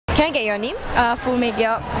Can I get your name? Foo Mei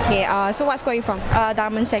Geok. Okay, so what school are you from?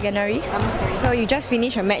 Dunman Secondary. So you just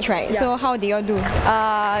finished a match, right? Yeah. So how did you all do?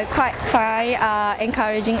 Quite fine,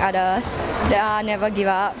 encouraging others. Never give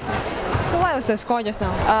up. So what was the score just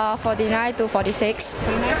now? 49 to 46.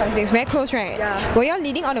 49-46, very close, right? Yeah. Were you all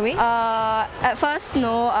leading all the way? At first,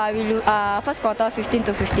 no. First quarter 15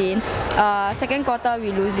 to 15. Second quarter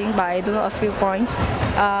we losing by a few points.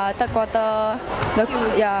 Third quarter,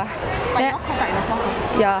 yeah. But you all caught up in the fourth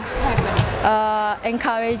quarter. Yeah. What happened?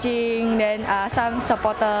 Encouraging, then some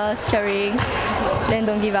supporters cheering, then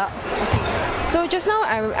don't give up. So just now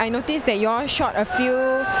I noticed that you all shot a few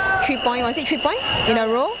 3-point, was it 3-point in a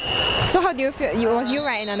row? So how do you feel? It was you,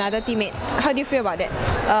 right, and another teammate. How do you feel about that?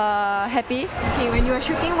 Happy. Okay, when you were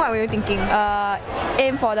shooting, what were you thinking?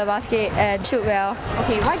 Aim for the basket and shoot well.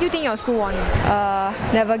 Okay, why do you think your school won?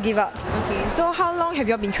 Never give up. Okay, so how long have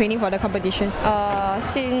you all been training for the competition?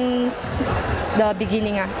 Since the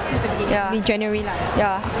beginning. Since the beginning? Yeah. In January lah.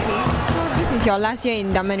 Yeah. Okay, so this is your last year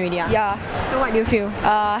in Dunman already? Yeah. So what do you feel?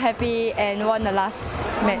 Happy and won the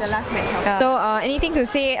last match. The last match. Yeah. So anything to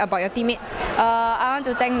say about your teammates? I want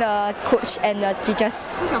to thank the coach and the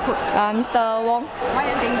teachers. Who's your coach? Mr. Wong. Why are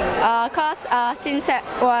you thanking him? Cause since set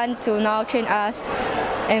 1 to now train us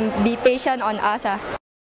and be patient on us.